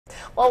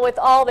Well, with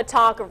all the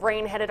talk of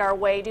rain headed our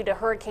way due to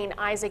Hurricane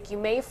Isaac, you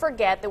may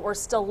forget that we're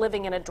still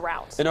living in a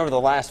drought. And over the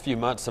last few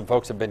months, some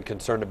folks have been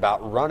concerned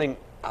about running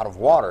out of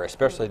water,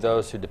 especially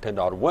those who depend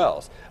on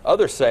wells.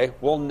 Others say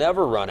we'll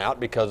never run out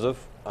because of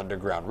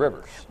underground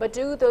rivers. But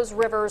do those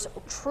rivers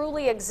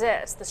truly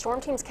exist? The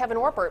Storm Team's Kevin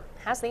Orpert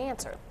has the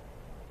answer.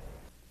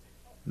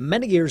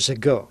 Many years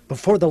ago,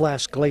 before the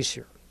last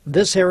glacier,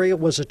 this area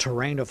was a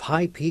terrain of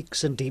high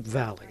peaks and deep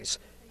valleys.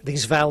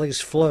 These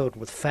valleys flowed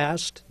with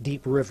fast,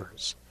 deep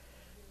rivers.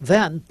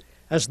 Then,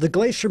 as the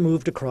glacier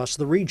moved across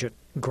the region,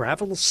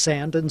 gravel,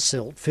 sand, and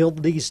silt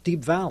filled these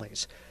deep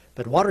valleys,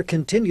 but water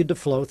continued to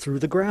flow through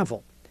the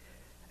gravel.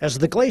 As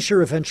the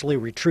glacier eventually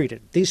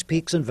retreated, these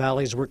peaks and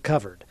valleys were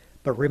covered,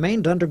 but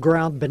remained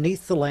underground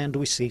beneath the land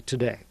we see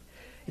today.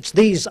 It's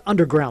these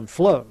underground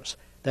flows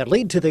that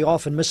lead to the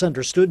often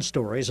misunderstood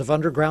stories of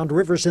underground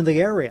rivers in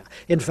the area.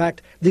 In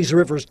fact, these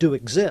rivers do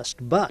exist,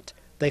 but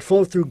they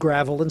flow through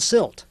gravel and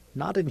silt,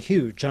 not in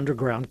huge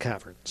underground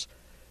caverns.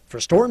 For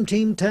Storm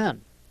Team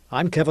 10,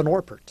 I'm Kevin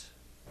Orpert.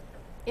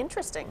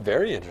 Interesting.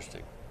 Very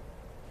interesting.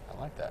 I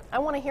like that. I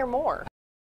want to hear more.